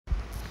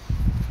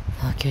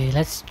Okay,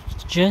 let's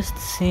just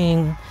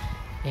sing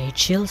a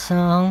chill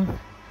song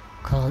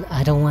called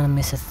I Don't Wanna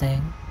Miss a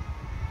Thing.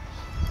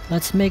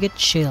 Let's make it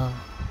chill.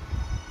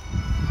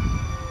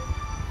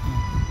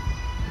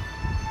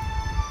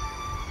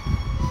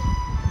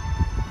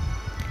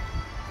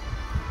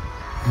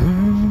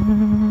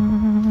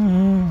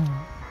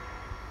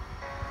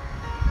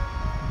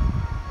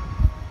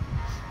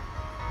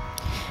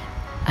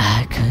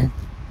 I could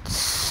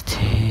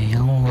stay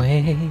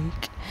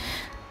awake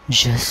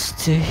just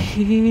to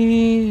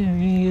hear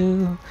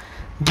you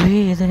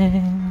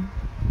breathing.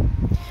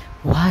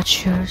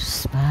 Watch your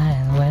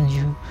smile when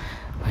you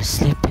were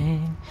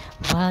sleeping,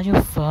 while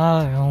you're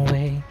far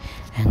away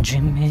and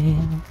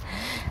dreaming.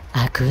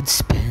 I could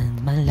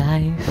spend my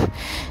life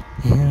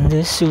in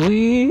this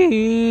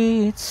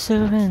sweet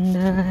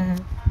surrender.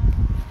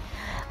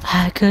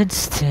 I could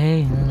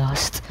stay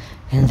lost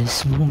in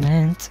this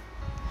moment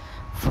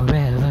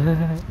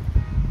forever.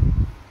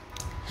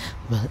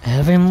 Well,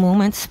 every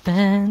moment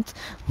spent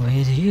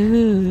with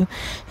you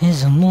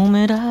is a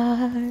moment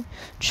I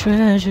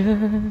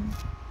treasure.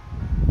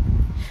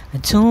 I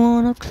don't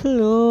wanna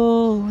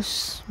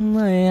close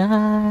my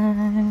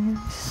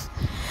eyes,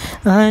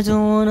 I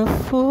don't wanna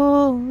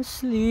fall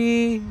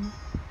asleep,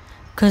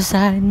 'cause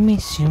I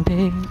miss you,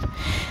 babe.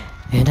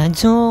 And I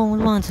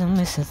don't want to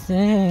miss a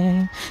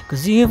thing,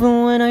 'cause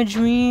even when I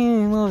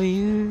dream of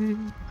you,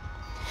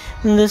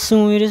 the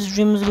sweetest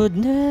dreams would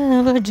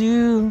never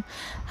do.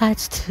 I'd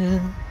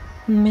still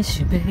miss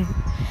you, babe,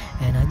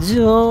 and I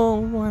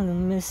don't want to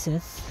miss a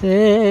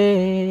thing.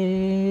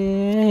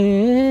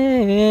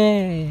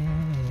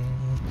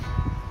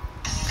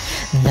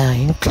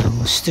 Lying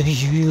close to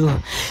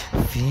you,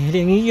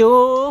 feeling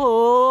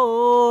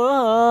your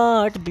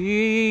heart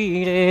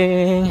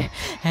beating,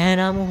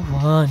 and I'm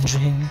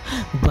wondering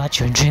what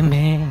you're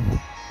dreaming,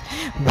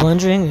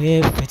 wondering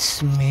if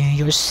it's me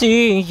you're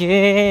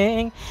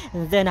seeing.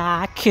 Then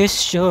I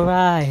kiss your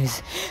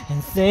eyes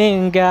and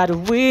things got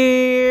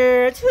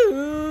weird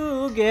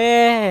together.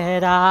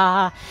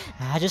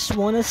 I just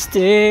wanna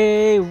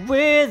stay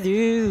with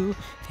you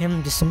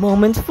in this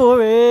moment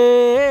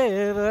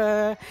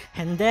forever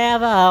and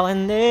ever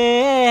and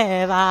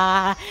ever.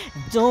 I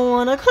don't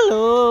wanna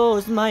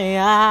close my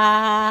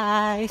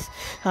eyes,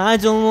 I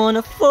don't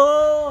wanna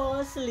fall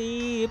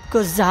asleep,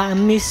 'cause I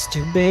missed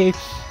you, babe,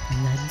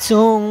 and I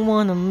don't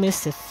wanna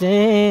miss a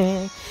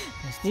thing.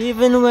 'Cause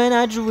even when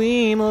I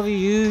dream of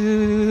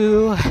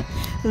you,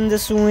 the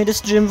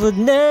sweetest dream would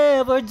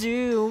never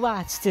do.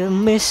 I'd still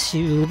miss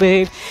you,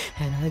 babe,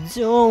 and I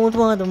don't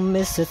wanna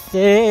miss a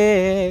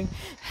thing.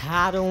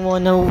 I don't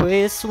wanna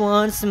waste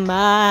one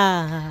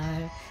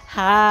smile,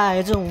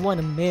 I don't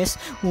wanna miss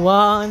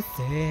one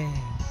thing.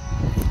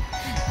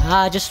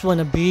 I just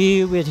wanna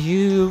be with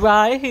you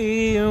right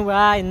here,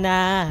 right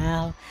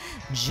now,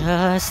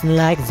 just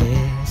like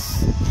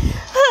this.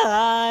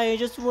 I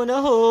just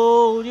wanna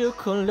hold you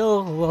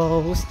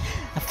close,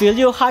 I feel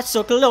your heart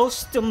so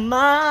close to mine,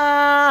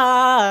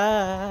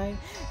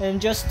 and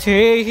just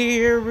stay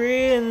here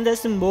in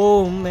this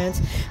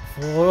moment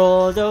for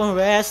all the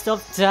rest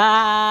of time.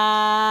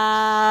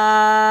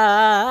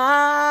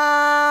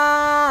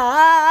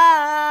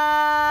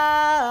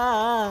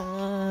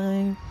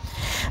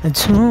 I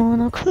don't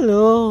wanna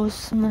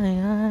close my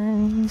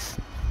eyes,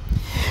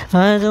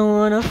 I don't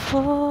wanna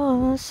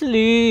fall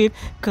asleep,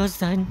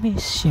 'cause I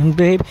miss you,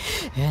 babe,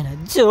 and I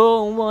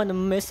don't wanna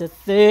miss a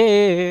thing.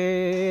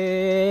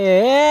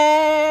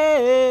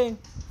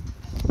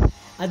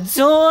 I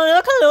don't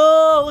wanna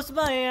close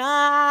my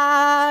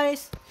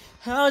eyes,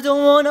 I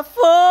don't wanna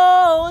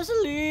fall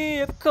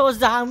asleep,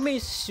 'cause I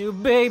miss you,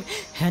 babe,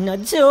 and I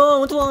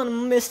don't wanna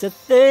miss a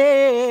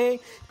thing.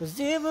 'Cause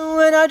even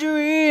when I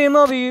dream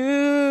of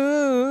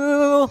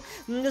you,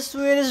 the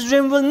sweetest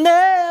dream will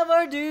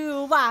never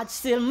do. I'd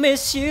still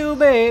miss you,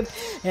 babe,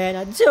 and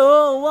I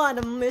don't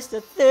wanna miss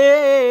a thing.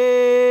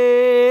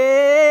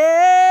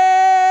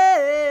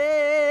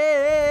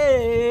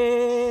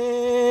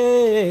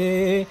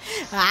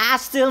 I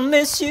still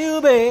miss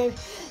you, babe,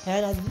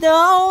 and I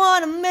don't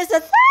wanna miss a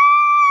thing.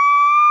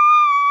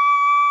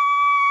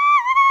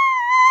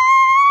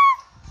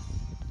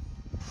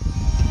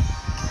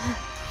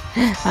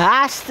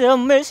 I still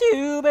miss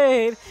you,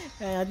 babe,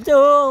 and I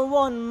don't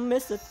wanna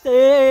miss a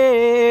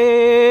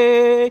thing.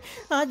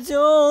 I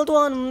don't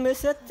wanna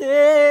miss a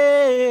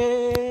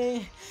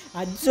thing.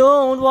 I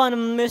don't wanna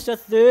miss a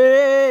thing.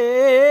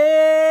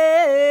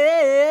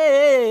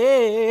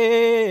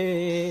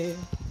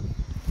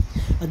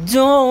 I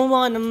don't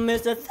wanna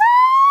miss a thing.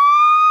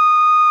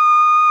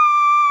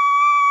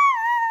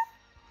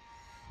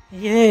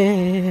 Yeah.